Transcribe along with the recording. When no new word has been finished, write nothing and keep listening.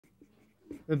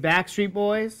The Backstreet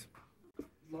Boys?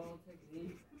 Moral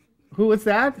Technique. Who was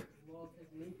that? Moral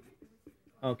Technique.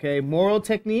 Okay, Moral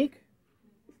Technique.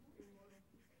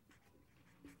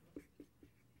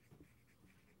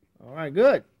 All right,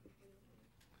 good.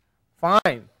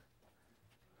 Fine.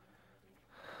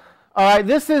 All right,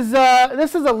 this is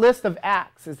a list of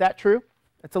acts. Is that true?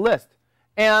 It's a list.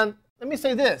 And let me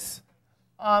say this.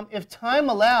 If time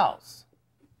allows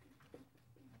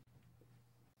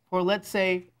for, let's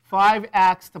say, 5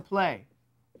 acts to play,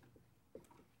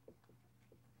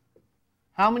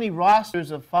 how many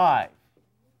rosters of 5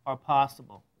 are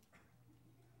possible?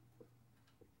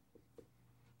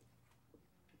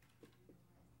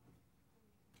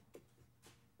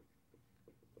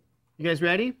 You guys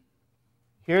ready?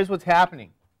 Here's what's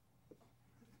happening.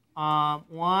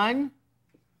 1,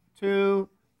 2,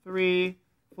 3,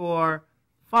 4,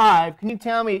 5. Can you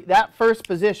tell me that first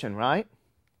position, right?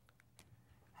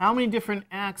 How many different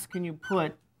acts can you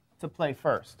put to play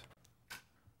first?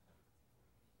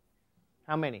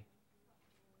 How many?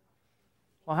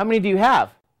 Well, how many do you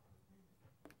have?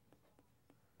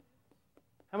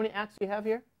 How many acts do you have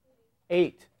here?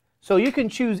 8. So you can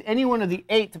choose any one of the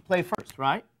 8 to play first,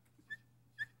 right?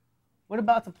 What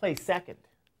about to play second?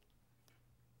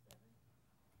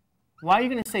 Why are you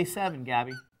going to say 7,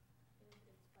 Gabby?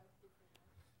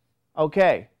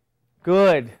 Okay,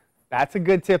 good. That's a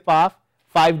good tip-off.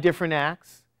 5 different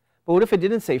acts. But what if it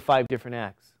didn't say 5 different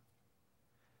acts?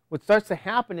 What starts to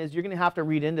happen is you're going to have to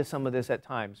read into some of this at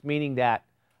times, meaning that,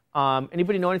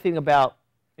 anybody know anything about,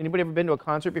 anybody ever been to a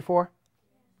concert before?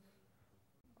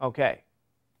 Okay.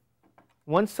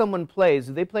 Once someone plays,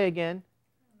 do they play again?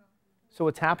 So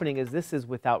what's happening is this is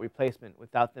without replacement,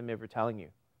 without them ever telling you,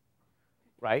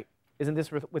 right? Isn't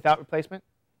this without replacement?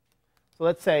 So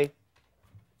let's say,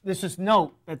 let's just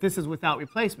note that this is without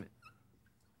replacement.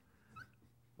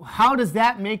 How does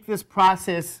that make this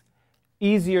process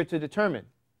easier to determine?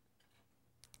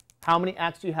 How many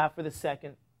acts do you have for the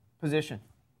second position?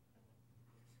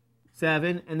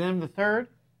 7, and then the third?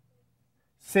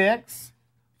 6,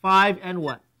 5, and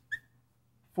what?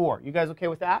 4. You guys okay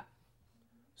with that?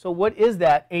 So what is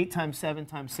that 8 times 7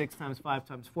 times 6 times 5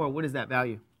 times 4? What is that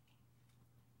value?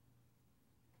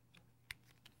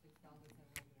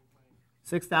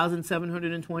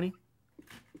 6,720?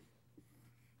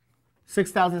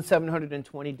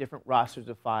 6,720 different rosters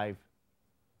of 5.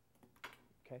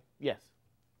 Okay, yes?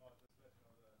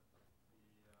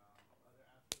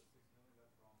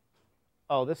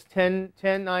 Oh, this 10,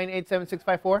 9, 8, 7, 6,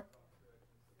 5, 4?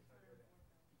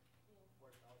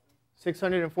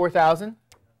 604,000?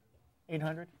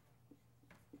 800?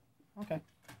 Okay.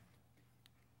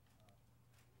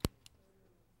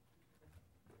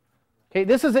 Okay,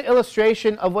 this is an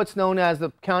illustration of what's known as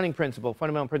the counting principle,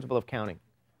 fundamental principle of counting.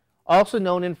 Also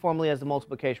known informally as the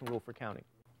multiplication rule for counting.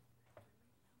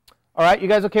 All right, you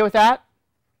guys okay with that?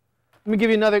 Let me give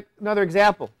you another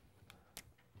example.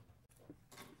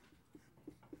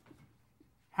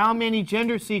 How many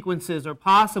gender sequences are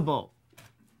possible?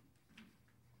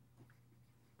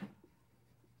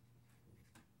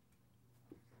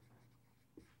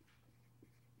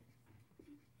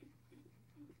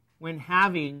 When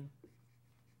having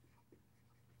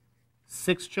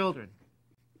 6 children?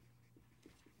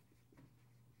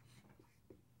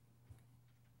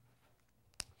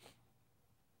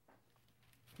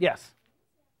 Yes.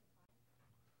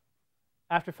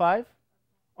 After 5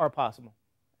 are possible.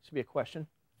 Should be a question.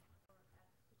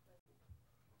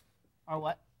 Or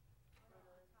what?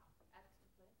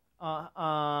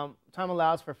 Time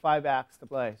allows for 5 acts to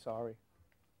play. Sorry.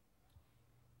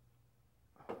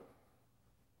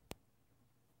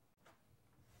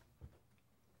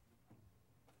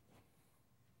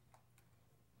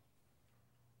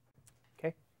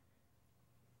 Okay.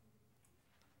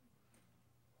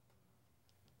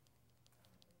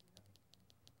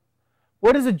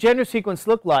 What does a gender sequence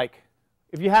look like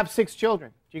if you have 6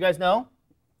 children? Do you guys know?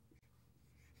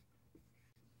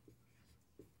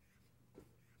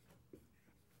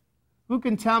 Who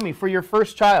can tell me for your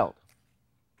first child?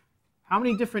 How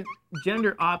many different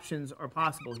gender options are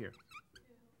possible here?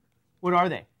 What are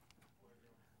they?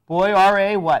 Boy,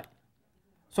 RA, what?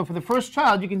 So for the first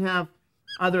child, you can have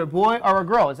either a boy or a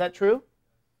girl. Is that true?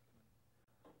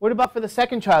 What about for the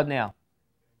second child now?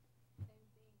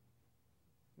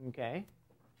 Okay.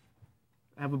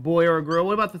 I have a boy or a girl.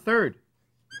 What about the third?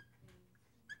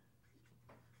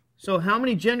 So how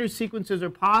many gender sequences are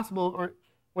possible or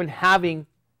when having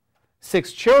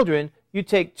 6 children? You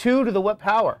take 2 to the what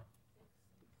power?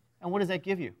 And what does that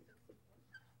give you?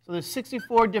 So there's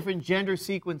 64 different gender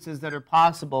sequences that are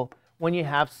possible when you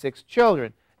have 6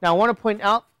 children. Now I want to point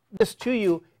out this to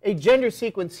you a gender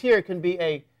sequence here can be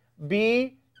a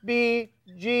B, B,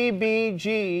 G, B,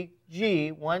 G,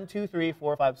 G, 1, 2, 3,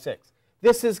 4, 5, 6.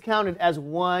 This is counted as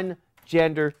one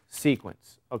gender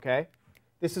sequence, okay?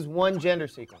 This is one gender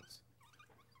sequence.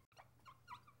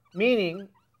 Meaning,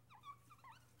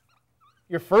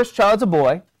 your first child's a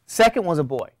boy, second one's a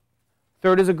boy,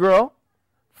 third is a girl,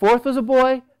 fourth is a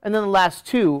boy, and then the last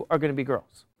two are going to be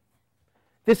girls.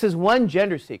 This is one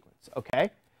gender sequence,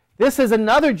 okay? This is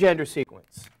another gender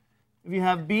sequence. If you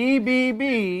have B, B,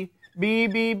 B, B,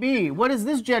 B, B, what is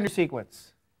this gender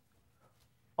sequence?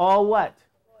 All what?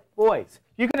 Boys.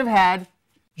 You could have had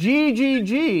G, G,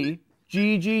 G,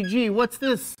 G, G, G. What's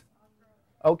this?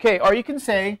 Okay, or you can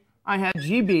say I had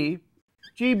GB,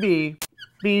 GB,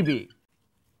 BB.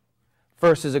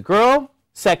 First is a girl,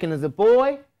 second is a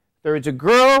boy, third's a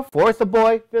girl, fourth a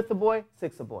boy, fifth a boy,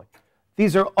 sixth a boy.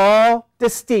 These are all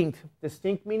distinct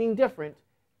meaning different,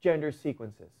 gender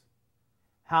sequences.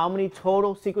 How many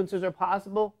total sequences are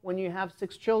possible when you have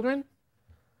 6 children?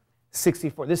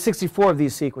 64. There's 64 of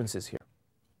these sequences here.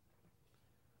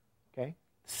 Okay?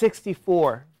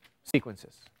 64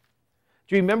 sequences.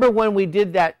 Do you remember when we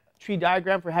did that tree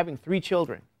diagram for having 3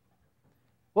 children?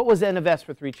 What was N of S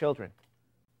for 3 children?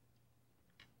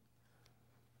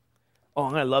 Oh,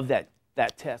 I'm going to love that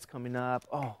test coming up.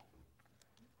 Oh,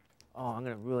 I'm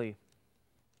going to really...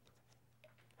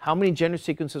 How many gender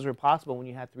sequences were possible when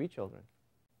you had 3 children?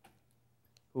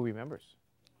 Who remembers?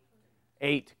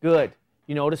 8. Good.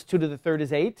 You notice 2 to the third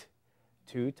is 8?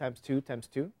 2 times 2 times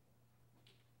 2.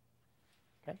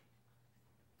 Okay.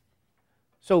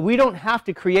 So we don't have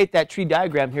to create that tree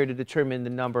diagram here to determine the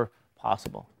number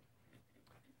possible.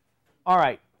 All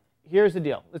right. Here's the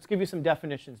deal. Let's give you some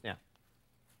definitions now.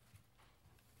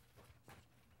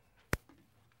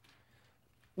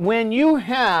 When you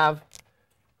have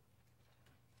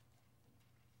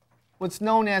what's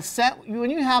known as when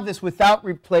you have this without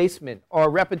replacement or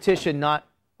repetition not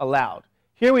allowed,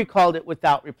 here we called it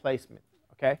without replacement,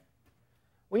 okay?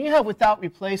 When you have without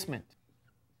replacement,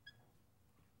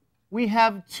 we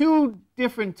have 2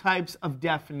 different types of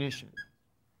definition.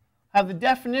 Have the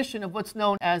definition of what's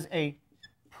known as a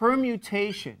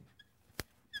permutation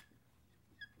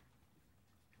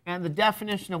and the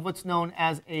definition of what's known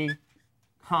as a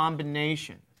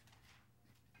combination.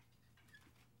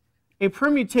 A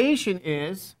permutation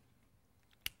is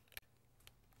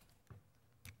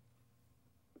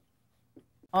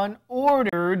an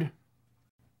ordered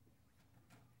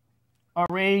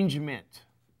arrangement.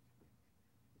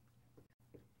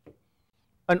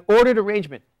 An ordered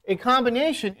arrangement. A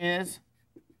combination is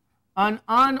an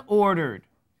unordered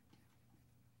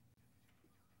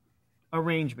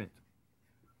arrangement.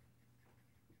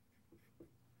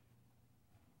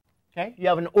 Okay? You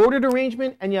have an ordered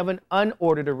arrangement and you have an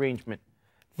unordered arrangement.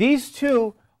 These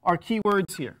 2 are key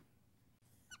words here.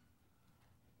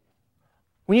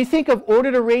 When you think of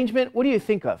ordered arrangement, what do you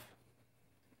think of?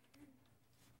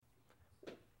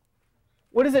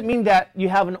 What does it mean that you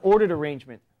have an ordered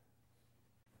arrangement?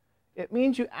 It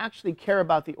means you actually care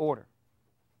about the order.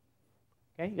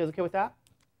 Okay? You guys okay with that?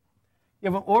 You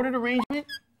have an ordered arrangement,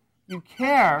 you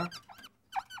care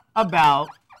about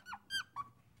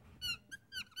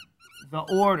the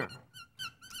order.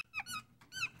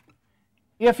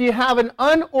 If you have an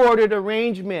unordered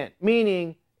arrangement,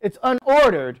 meaning it's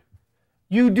unordered,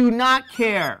 you do not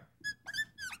care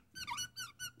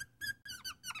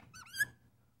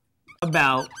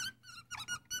about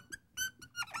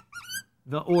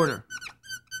the order.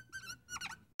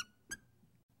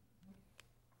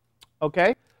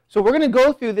 Okay? So we're going to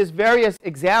go through these various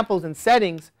examples and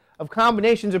settings of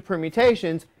combinations of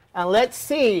permutations, and let's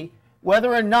see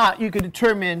whether or not you can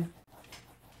determine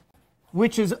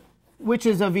which is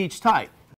of each type.